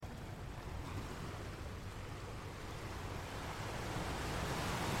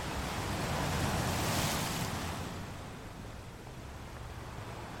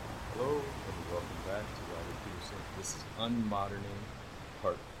Podcast, Unmoderning,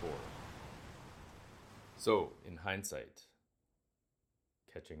 Part 4. So, in hindsight,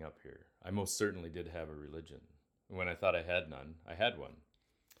 catching up here, I most certainly did have a religion. When I thought I had none, I had one.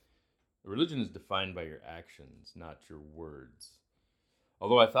 A religion is defined by your actions, not your words.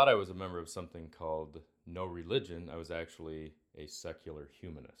 Although I thought I was a member of something called No Religion, I was actually a secular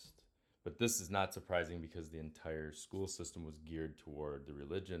humanist. But this is not surprising because the entire school system was geared toward the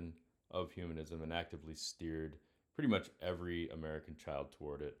religion of humanism and actively steered pretty much every American child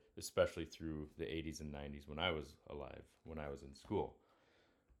toward it, especially through the 80s and 90s when I was alive, when I was in school.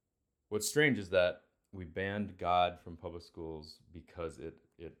 What's strange is that we banned God from public schools because it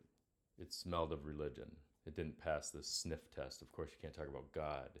smelled of religion. It didn't pass the sniff test. Of course, you can't talk about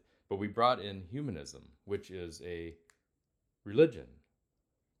God. But we brought in humanism, which is a religion.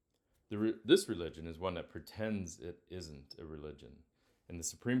 This religion is one that pretends it isn't a religion. And the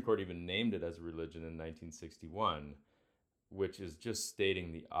Supreme Court even named it as a religion in 1961, which is just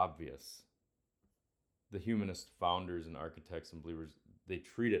stating the obvious. The humanist founders and architects and believers, they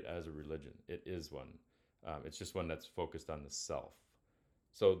treat it as a religion. It is one. It's just one that's focused on the self.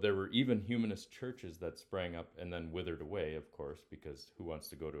 So there were even humanist churches that sprang up and then withered away, of course, because who wants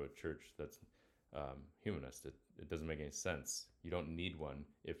to go to a church that's humanist? It doesn't make any sense. You don't need one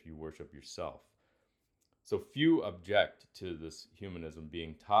if you worship yourself. So few object to this humanism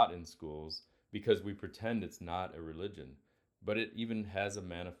being taught in schools because we pretend it's not a religion. But it even has a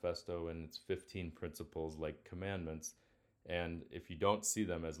manifesto and its 15 principles like commandments. And if you don't see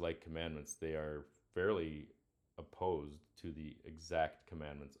them as like commandments, they are fairly opposed to the exact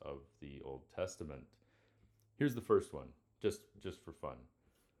commandments of the Old Testament. Here's the first one, just for fun.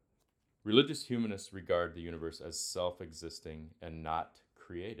 Religious humanists regard the universe as self-existing and not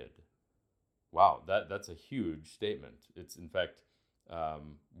created. Wow, that's a huge statement. It's, in fact,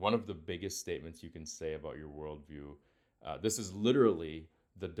 one of the biggest statements you can say about your worldview. This is literally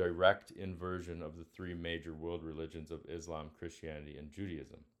the direct inversion of the three major world religions of Islam, Christianity, and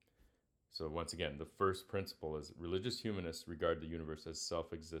Judaism. So once again, the first principle is religious humanists regard the universe as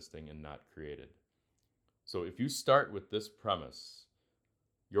self-existing and not created. So if you start with this premise,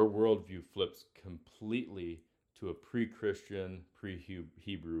 your worldview flips completely to a pre-Christian,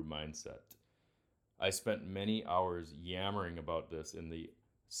 pre-Hebrew mindset. I spent many hours yammering about this in the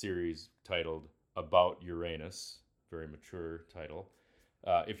series titled About Uranus, very mature title.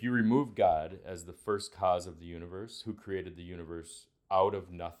 If you remove God as the first cause of the universe, who created the universe out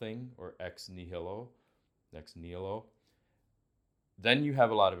of nothing, or ex nihilo, then you have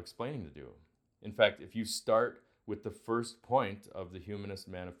a lot of explaining to do. In fact, if you start with the first point of the Humanist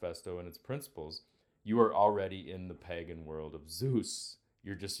Manifesto and its principles, you are already in the pagan world of Zeus.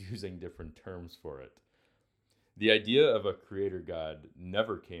 You're just using different terms for it. The idea of a creator God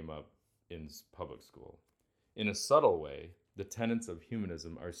never came up in public school. In a subtle way, the tenets of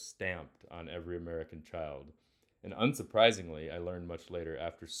humanism are stamped on every American child. And unsurprisingly, I learned much later,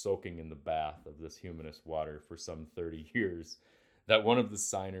 after soaking in the bath of this humanist water for some 30 years, that one of the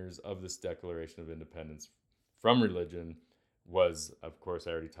signers of this Declaration of Independence from religion was, of course,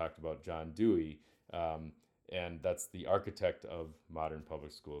 I already talked about John Dewey, and that's the architect of modern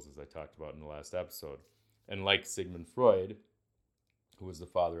public schools, as I talked about in the last episode. And like Sigmund Freud, who was the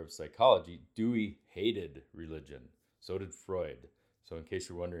father of psychology, Dewey hated religion. So did Freud. So in case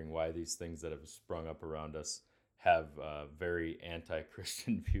you're wondering why these things that have sprung up around us have very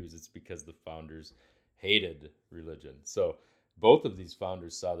anti-Christian views, it's because the founders hated religion. So both of these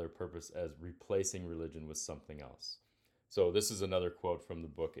founders saw their purpose as replacing religion with something else. So this is another quote from the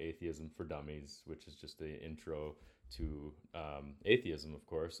book Atheism for Dummies, which is just an intro to atheism, of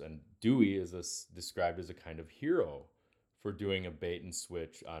course. And Dewey is described as a kind of hero for doing a bait and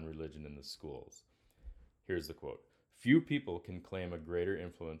switch on religion in the schools. Here's the quote. Few people can claim a greater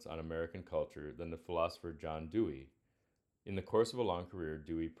influence on American culture than the philosopher John Dewey. In the course of a long career,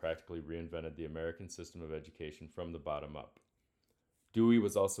 Dewey practically reinvented the American system of education from the bottom up. Dewey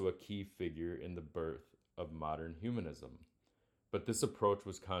was also a key figure in the birth of modern humanism. But this approach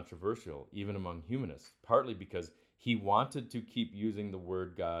was controversial, even among humanists, partly because he wanted to keep using the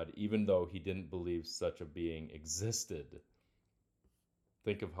word God even though he didn't believe such a being existed.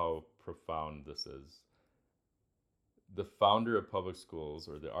 Think of how profound this is. The founder of public schools,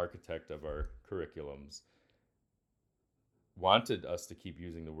 or the architect of our curriculums, wanted us to keep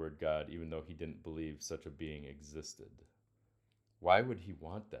using the word God even though he didn't believe such a being existed. Why would he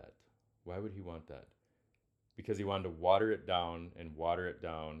want that? Why would he want that? Because he wanted to water it down and water it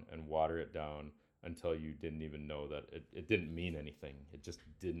down and water it down until you didn't even know that it didn't mean anything. It just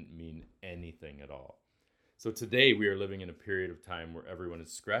didn't mean anything at all. So today we are living in a period of time where everyone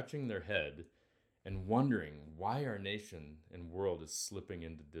is scratching their head and wondering why our nation and world is slipping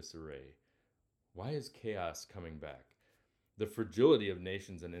into disarray. Why is chaos coming back? The fragility of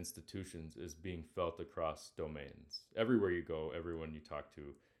nations and institutions is being felt across domains. Everywhere you go, everyone you talk to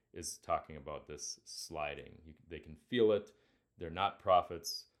is talking about this sliding. They can feel it. They're not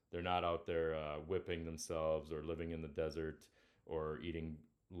prophets. They're not out there whipping themselves or living in the desert or eating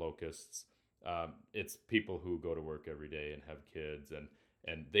locusts. It's people who go to work every day and have kids,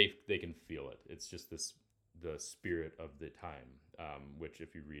 and they can feel it. It's just the spirit of the time, which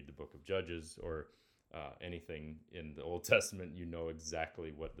if you read the book of Judges or anything in the Old Testament, you know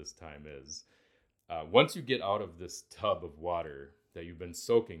exactly what this time is. Once you get out of this tub of water that you've been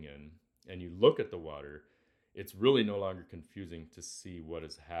soaking in and you look at the water, it's really no longer confusing to see what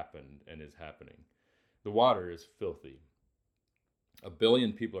has happened and is happening. The water is filthy. 1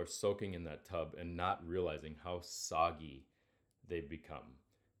 billion people are soaking in that tub and not realizing how soggy they've become.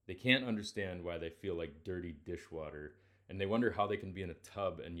 They can't understand why they feel like dirty dishwater, and they wonder how they can be in a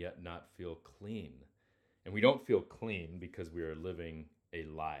tub and yet not feel clean. And we don't feel clean because we are living a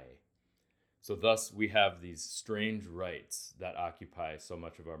lie. So thus, we have these strange rites that occupy so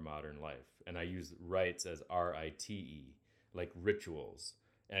much of our modern life. And I use rites as R-I-T-E, like rituals.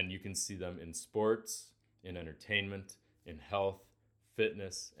 And you can see them in sports, in entertainment, in health,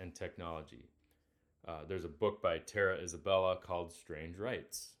 fitness, and technology. There's a book by Tara Isabella called Strange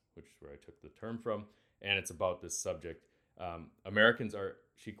Rites, which is where I took the term from. And it's about this subject. Americans are,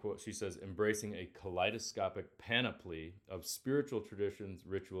 she says, embracing a kaleidoscopic panoply of spiritual traditions,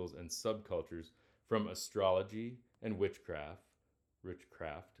 rituals, and subcultures, from astrology and witchcraft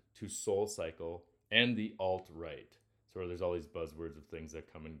to Soul Cycle and the alt-right. So there's all these buzzwords of things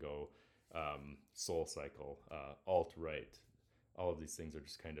that come and go. Soul Cycle, alt-right. All of these things are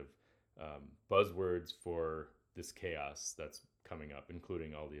just kind of buzzwords for this chaos that's coming up,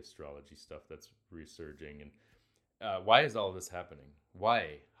 including all the astrology stuff that's resurging. And why is all of this happening?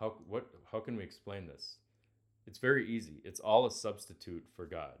 Why? How can we explain this? It's very easy. It's all a substitute for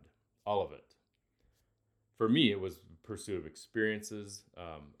God. All of it. For me, it was pursuit of experiences,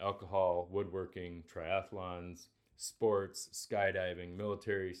 alcohol, woodworking, triathlons, sports, skydiving,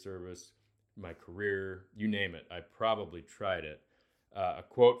 military service, my career, you name it. I probably tried it. A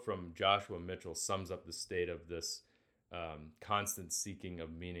quote from Joshua Mitchell sums up the state of this constant seeking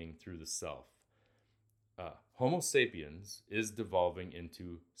of meaning through the self. Homo sapiens is devolving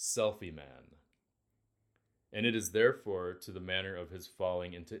into selfie man. And it is therefore to the manner of his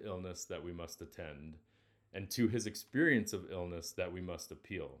falling into illness that we must attend, and to his experience of illness that we must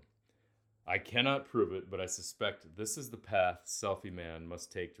appeal. I cannot prove it, but I suspect this is the path selfie man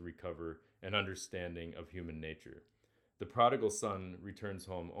must take to recover an understanding of human nature. The prodigal son returns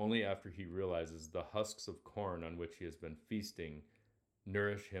home only after he realizes the husks of corn on which he has been feasting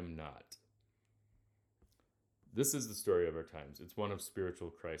nourish him not. This is the story of our times. It's one of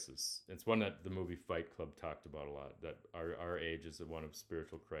spiritual crisis. It's one that the movie Fight Club talked about a lot, that our age is one of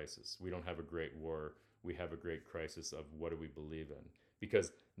spiritual crisis. We don't have a great war. We have a great crisis of what do we believe in?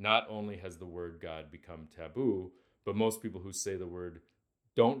 Because not only has the word God become taboo, but most people who say the word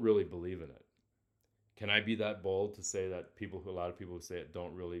don't really believe in it. Can I be that bold to say that a lot of people who say it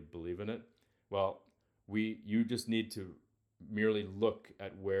don't really believe in it? Well, you just need to merely look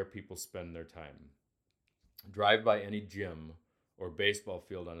at where people spend their time. Drive by any gym or baseball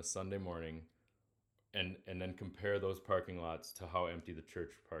field on a Sunday morning and then compare those parking lots to how empty the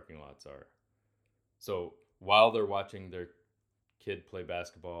church parking lots are. So while they're watching their kid play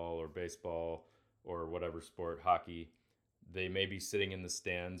basketball or baseball or whatever sport, hockey, they may be sitting in the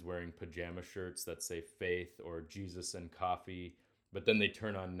stands wearing pajama shirts that say faith or Jesus and coffee, but then they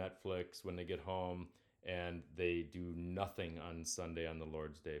turn on Netflix when they get home and they do nothing on Sunday on the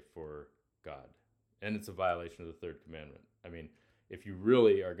Lord's Day for God. And it's a violation of the third commandment. I mean, if you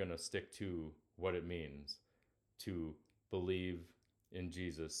really are going to stick to what it means to believe in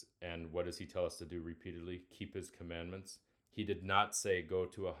Jesus, and what does he tell us to do repeatedly? Keep his commandments. He did not say go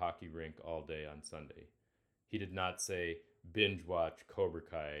to a hockey rink all day on Sunday. He did not say binge watch Cobra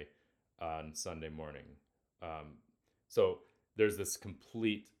Kai on Sunday morning. So there's this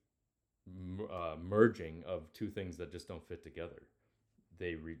complete merging of two things that just don't fit together.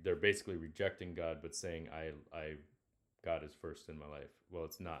 They're basically rejecting God, but saying God is first in my life. Well,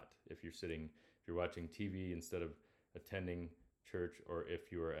 it's not. If you're watching TV instead of attending church, or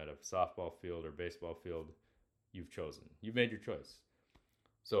if you are at a softball field or baseball field, you've chosen. You've made your choice.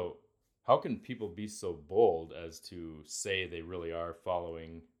 So how can people be so bold as to say they really are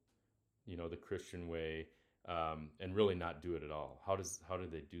following, the Christian way, and really not do it at all? How do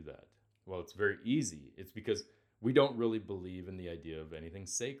they do that? Well, it's very easy. It's because we don't really believe in the idea of anything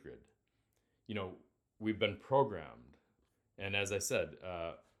sacred. you know, we've been programmed. And as I said,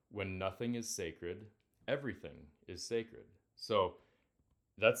 when nothing is sacred, everything is sacred. So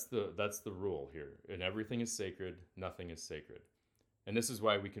that's the rule here. And everything is sacred, nothing is sacred. And this is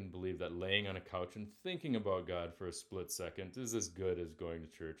why we can believe that laying on a couch and thinking about God for a split second is as good as going to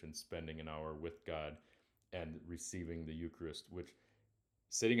church and spending an hour with God and receiving the Eucharist, which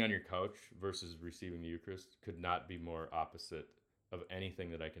sitting on your couch versus receiving the Eucharist could not be more opposite of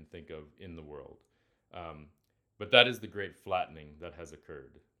anything that I can think of in the world. Um, but that is the great flattening that has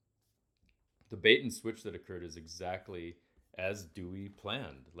occurred. The bait and switch that occurred is exactly as Dewey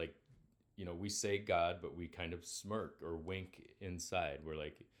planned. Like, we say God, but we kind of smirk or wink inside. We're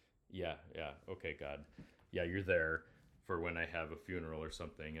like, yeah, okay, God. Yeah, you're there for when I have a funeral or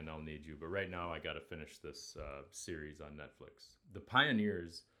something and I'll need you. But right now I got to finish this series on Netflix. The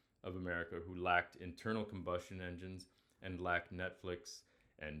pioneers of America who lacked internal combustion engines and lacked Netflix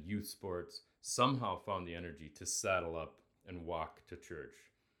and youth sports somehow found the energy to saddle up and walk to church.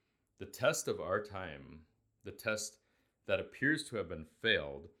 The test of our time, the test that appears to have been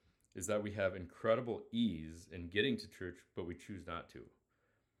failed, is that we have incredible ease in getting to church, but we choose not to.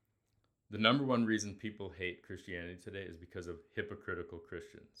 The number one reason people hate Christianity today is because of hypocritical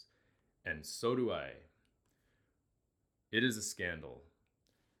Christians. And so do I. It is a scandal.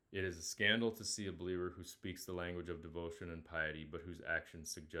 It is a scandal to see a believer who speaks the language of devotion and piety, but whose actions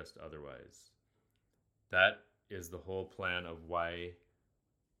suggest otherwise. That is the whole plan of why,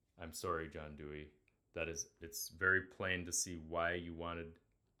 I'm sorry, John Dewey, it's very plain to see why you wanted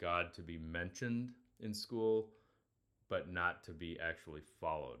God to be mentioned in school, but not to be actually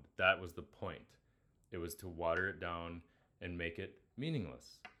followed. That was the point. It was to water it down and make it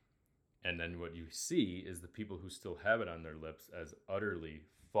meaningless. And then what you see is the people who still have it on their lips as utterly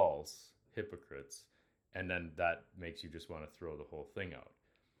false hypocrites. And then that makes you just want to throw the whole thing out.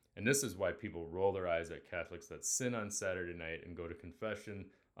 And this is why people roll their eyes at Catholics that sin on Saturday night and go to confession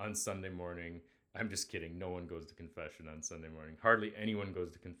on Sunday morning. I'm just kidding. No one goes to confession on Sunday morning. Hardly anyone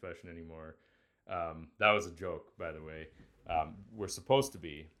goes to confession anymore. That was a joke, by the way. We're supposed to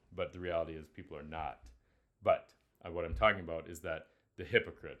be, but the reality is people are not. But what I'm talking about is that the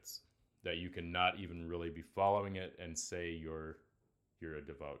hypocrites, that you cannot even really be following it and say you're a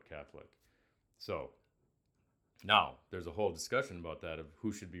devout Catholic. So now there's a whole discussion about that of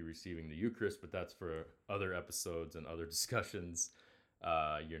who should be receiving the Eucharist, but that's for other episodes and other discussions.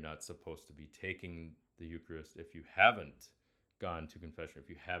 You're not supposed to be taking the Eucharist if you haven't gone to confession, if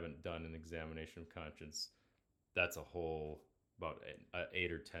you haven't done an examination of conscience. That's a whole about an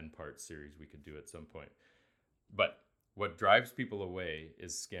 8 or 10 part series we could do at some point. But what drives people away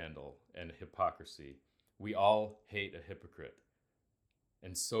is scandal and hypocrisy. We all hate a hypocrite,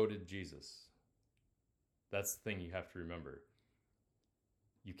 and so did Jesus. That's the thing you have to remember.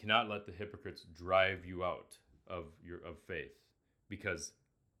 You cannot let the hypocrites drive you out of faith, because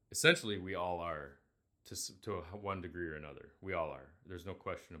essentially we all are, to one degree or another. We all are. There's no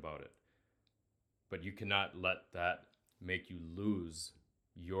question about it. But you cannot let that make you lose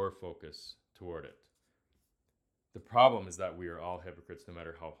your focus toward it. The problem is that we are all hypocrites, no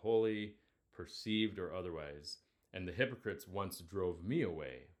matter how holy, perceived, or otherwise. And the hypocrites once drove me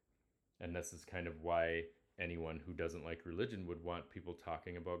away. And this is kind of why anyone who doesn't like religion would want people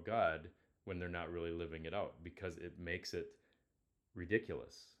talking about God when they're not really living it out, because it makes it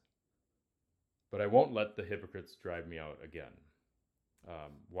ridiculous. But I won't let the hypocrites drive me out again.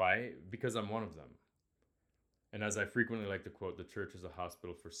 Why? Because I'm one of them. And as I frequently like to quote, the church is a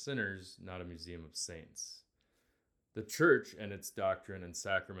hospital for sinners, not a museum of saints. The church and its doctrine and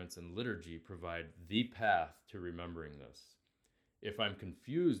sacraments and liturgy provide the path to remembering this. If I'm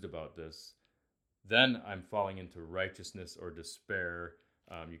confused about this, then I'm falling into righteousness or despair.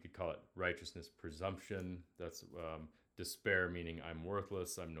 You could call it righteousness presumption. That's despair, meaning I'm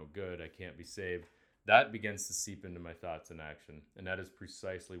worthless, I'm no good, I can't be saved. That begins to seep into my thoughts and action. And that is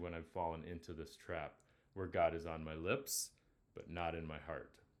precisely when I've fallen into this trap, where God is on my lips, but not in my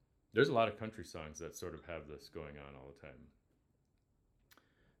heart. There's a lot of country songs that sort of have this going on all the time.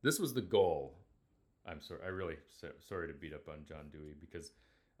 This was the goal. I'm sorry, sorry to beat up on John Dewey, because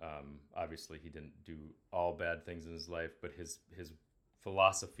obviously he didn't do all bad things in his life, but his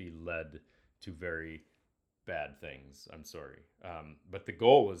philosophy led to very bad things. I'm sorry. But the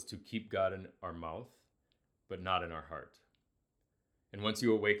goal was to keep God in our mouth, but not in our heart. And once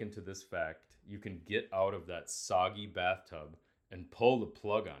you awaken to this fact, you can get out of that soggy bathtub and pull the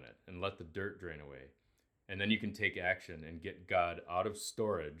plug on it and let the dirt drain away. And then you can take action and get God out of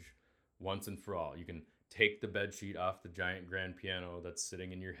storage once and for all. You can take the bedsheet off the giant grand piano that's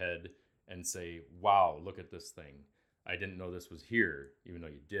sitting in your head and say, wow, look at this thing. I didn't know this was here, even though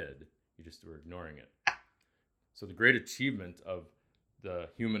you did. You just were ignoring it. So the great achievement of the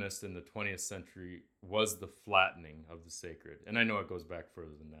humanist in the 20th century was the flattening of the sacred. And I know it goes back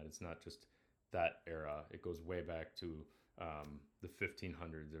further than that. It's not just that era. It goes way back to the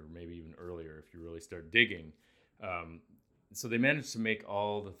 1500s or maybe even earlier if you really start digging. So they managed to make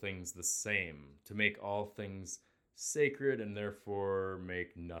all the things the same, to make all things sacred and therefore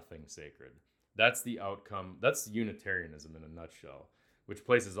make nothing sacred. That's the outcome. That's Unitarianism in a nutshell, which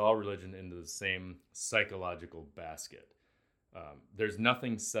places all religion into the same psychological basket. There's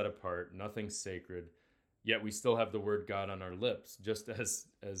nothing set apart, nothing sacred, yet we still have the word God on our lips, just as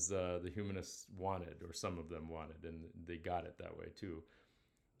the humanists wanted, or some of them wanted, and they got it that way too.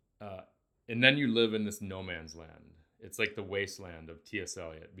 And then you live in this no man's land. It's like the wasteland of T.S.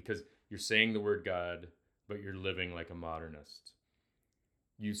 Eliot, because you're saying the word God, but you're living like a modernist.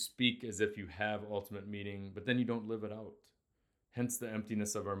 You speak as if you have ultimate meaning, but then you don't live it out. Hence the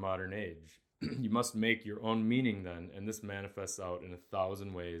emptiness of our modern age. You must make your own meaning then, and this manifests out in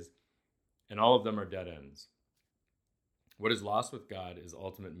 1,000 ways, and all of them are dead ends. What is lost with God is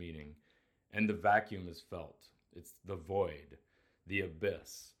ultimate meaning, and the vacuum is felt. It's the void, the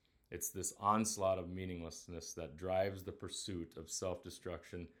abyss. It's this onslaught of meaninglessness that drives the pursuit of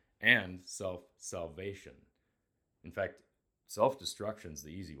self-destruction and self-salvation. In fact, self-destruction is the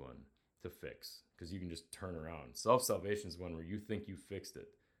easy one to fix because you can just turn around. Self-salvation is one where you think you fixed it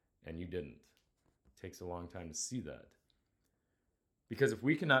and you didn't. It takes a long time to see that. Because if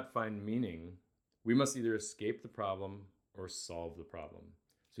we cannot find meaning, we must either escape the problem or solve the problem.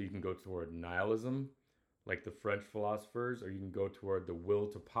 So you can go toward nihilism, like the French philosophers, or you can go toward the will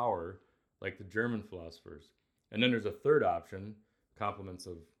to power, like the German philosophers. And then there's a third option, compliments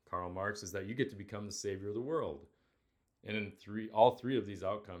of Karl Marx, is that you get to become the savior of the world. And in all three of these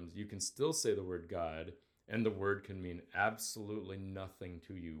outcomes, you can still say the word God, and the word can mean absolutely nothing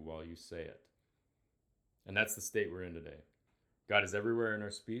to you while you say it. And that's the state we're in today. God is everywhere in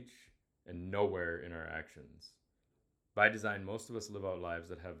our speech and nowhere in our actions. By design, most of us live out lives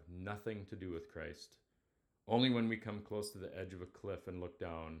that have nothing to do with Christ. Only when we come close to the edge of a cliff and look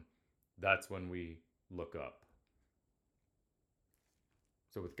down, that's when we look up.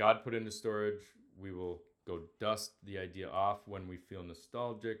 So with God put into storage, we will go dust the idea off when we feel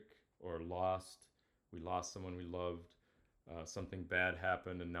nostalgic or lost. We lost someone we loved. Something bad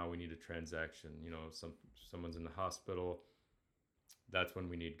happened and now we need a transaction. Someone's in the hospital. That's when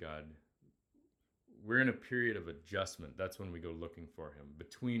we need God. We're in a period of adjustment. That's when we go looking for him,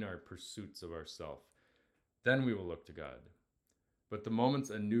 between our pursuits of ourself. Then we will look to God. But the moments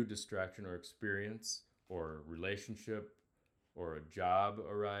a new distraction or experience or relationship or a job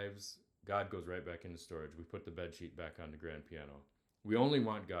arrives, God goes right back into storage. We put the bedsheet back on the grand piano. We only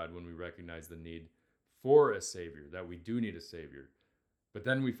want God when we recognize the need for a savior, that we do need a savior. But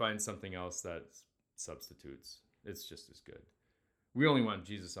then we find something else that substitutes. It's just as good. We only want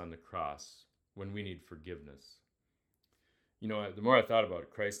Jesus on the cross when we need forgiveness. The more I thought about it,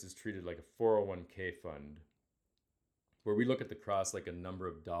 Christ is treated like a 401k fund, where we look at the cross like a number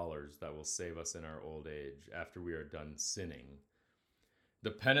of dollars that will save us in our old age after we are done sinning. The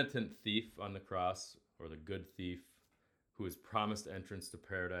penitent thief on the cross, or the good thief who is promised entrance to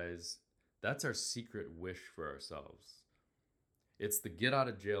paradise, that's our secret wish for ourselves. It's the get out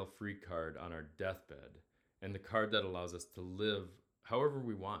of jail free card on our deathbed, and the card that allows us to live however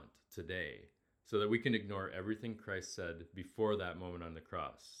we want today, so that we can ignore everything Christ said before that moment on the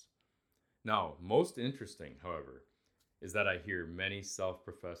cross. Now, most interesting, however, is that I hear many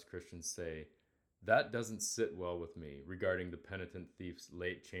self-professed Christians say, that doesn't sit well with me regarding the penitent thief's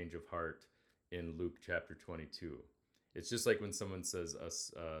late change of heart in Luke chapter 22. It's just like when someone says,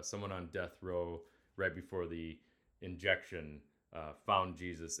 someone on death row right before the injection found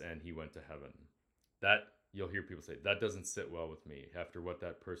Jesus and he went to heaven. That, you'll hear people say, that doesn't sit well with me. After what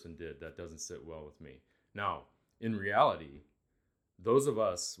that person did, that doesn't sit well with me. Now, in reality, those of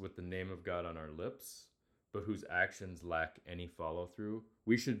us with the name of God on our lips, but whose actions lack any follow-through,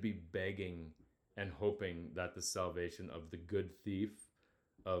 we should be begging and hoping that the salvation of the good thief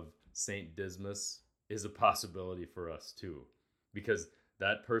of St. Dismas is a possibility for us too. Because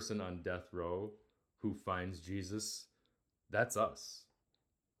that person on death row who finds Jesus, that's us.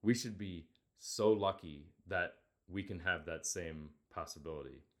 We should be so lucky that we can have that same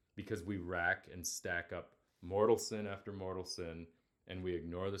possibility, because we rack and stack up mortal sin after mortal sin, and we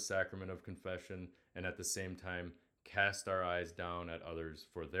ignore the sacrament of confession, and at the same time cast our eyes down at others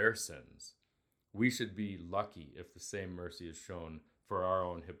for their sins. We should be lucky if the same mercy is shown for our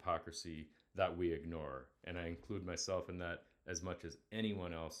own hypocrisy that we ignore, and I include myself in that as much as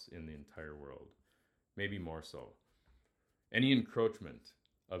anyone else in the entire world, maybe more so. Any encroachment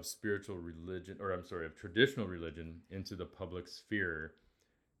of spiritual religion, or I'm sorry, of traditional religion into the public sphere,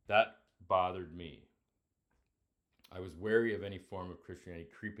 that bothered me. I was wary of any form of Christianity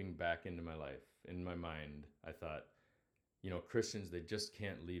creeping back into my life. In my mind, I thought, Christians, they just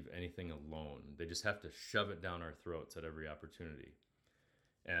can't leave anything alone. They just have to shove it down our throats at every opportunity.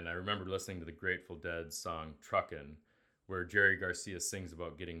 And I remember listening to the Grateful Dead song Truckin', where Jerry Garcia sings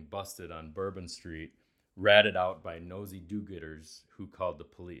about getting busted on Bourbon Street, ratted out by nosy do-gooders who called the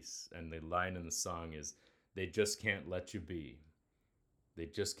police. And the line in the song is, "They just can't let you be. They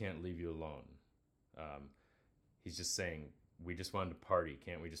just can't leave you alone." He's just saying, we just wanted to party.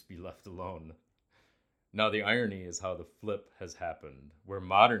 Can't we just be left alone? Now, the irony is how the flip has happened, where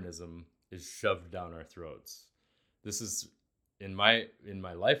modernism is shoved down our throats. This is, in my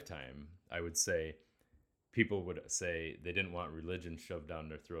lifetime, I would say, people would say they didn't want religion shoved down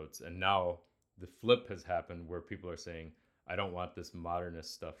their throats. And now the flip has happened where people are saying, I don't want this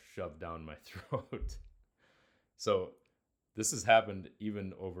modernist stuff shoved down my throat. So this has happened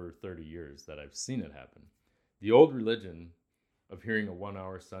even over 30 years that I've seen it happen. The old religion of hearing a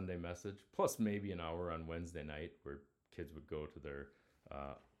 1-hour Sunday message, plus maybe an hour on Wednesday night where kids would go to their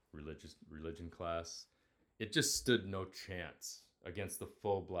religion class, it just stood no chance against the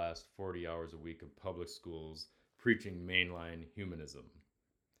full blast 40 hours a week of public schools preaching mainline humanism.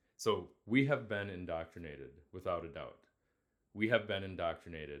 So we have been indoctrinated, without a doubt. We have been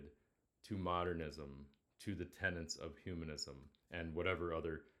indoctrinated to modernism, to the tenets of humanism, and whatever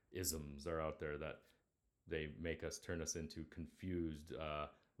other isms are out there that they make us turn us into confused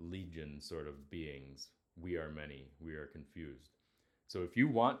legion sort of beings. We are many, we are confused. So if you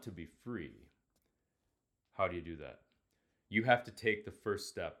want to be free, how do you do that? You have to take the first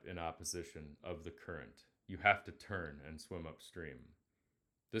step in opposition of the current. You have to turn and swim upstream.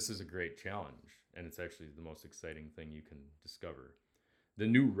 This is a great challenge, and it's actually the most exciting thing you can discover. The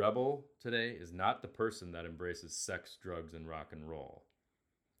new rebel today is not the person that embraces sex, drugs, and rock and roll.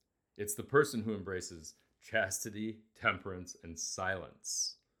 It's the person who embraces chastity, temperance, and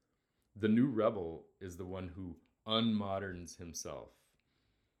silence. The new rebel is the one who unmoderns himself.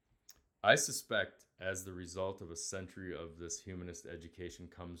 I suspect as the result of a century of this humanist education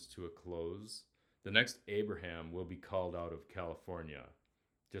comes to a close, the next Abraham will be called out of California,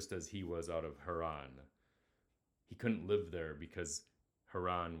 just as he was out of Haran. He couldn't live there because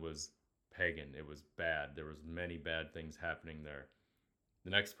Haran was pagan. It was bad. There was many bad things happening there. The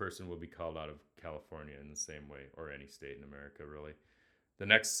next person will be called out of California in the same way, or any state in America, really. The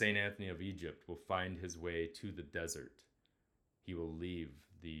next St. Anthony of Egypt will find his way to the desert. He will leave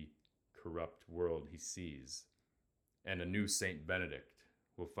the corrupt world he sees. And a new St. Benedict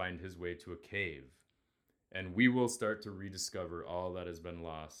will find his way to a cave. And we will start to rediscover all that has been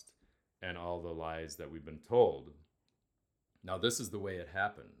lost and all the lies that we've been told. Now, this is the way it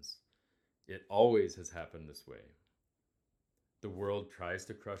happens. It always has happened this way. The world tries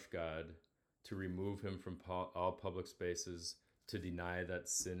to crush God, to remove him from all public spaces, to deny that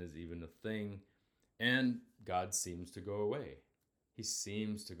sin is even a thing, and God seems to go away. He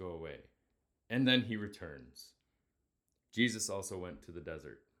seems to go away. And then he returns. Jesus also went to the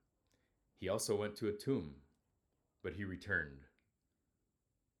desert. He also went to a tomb, but he returned.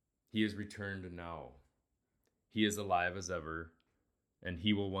 He is returned now. He is alive as ever, and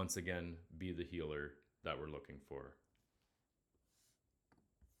he will once again be the healer that we're looking for.